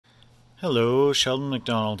Hello, Sheldon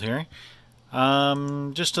McDonald here.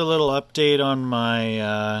 Just a little update on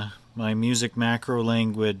my music macro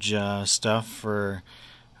language stuff for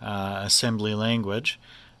assembly language.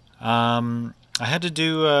 I had to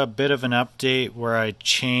do a bit of an update where I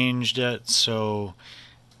changed it so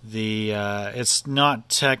it's not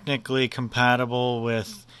technically compatible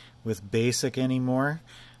with BASIC anymore.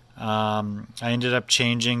 I ended up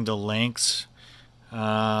changing the lengths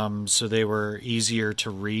so they were easier to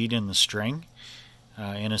read in the string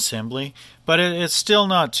in assembly, but it's still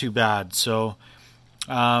not too bad. So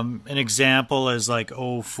an example is like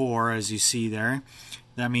O4, as you see there.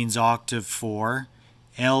 That means octave 4.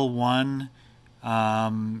 L1,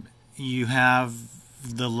 you have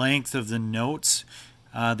the length of the notes.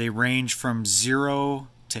 They range from 0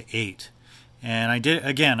 to 8. And I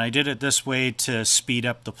did it this way to speed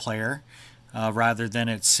up the player. Rather than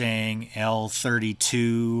it saying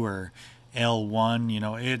L32 or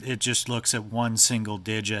L1, it just looks at one single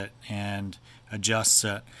digit and adjusts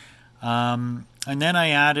it. And then I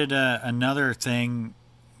added another thing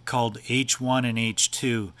called H1 and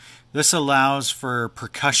H2. This allows for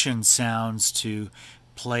percussion sounds to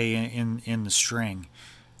play in the string.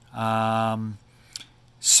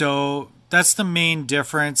 So that's the main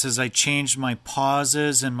difference, is I changed my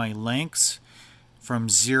pauses and my lengths from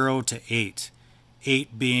 0 to 8.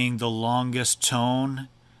 8 being the longest tone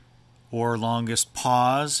or longest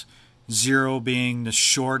pause, 0 being the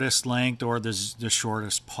shortest length or the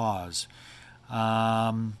shortest pause.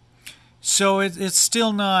 So it's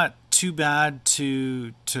still not too bad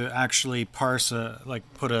to actually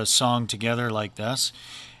put a song together like this.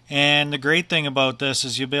 And the great thing about this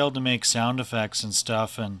is you'll be able to make sound effects and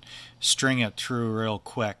stuff and string it through real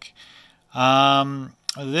quick.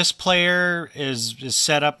 This player is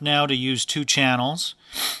set up now to use 2 channels,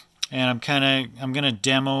 and I'm gonna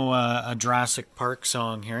demo a Jurassic Park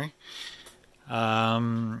song here. So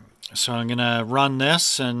I'm gonna run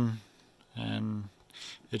this, and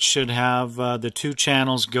it should have the 2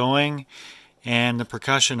 channels going and the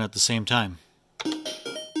percussion at the same time.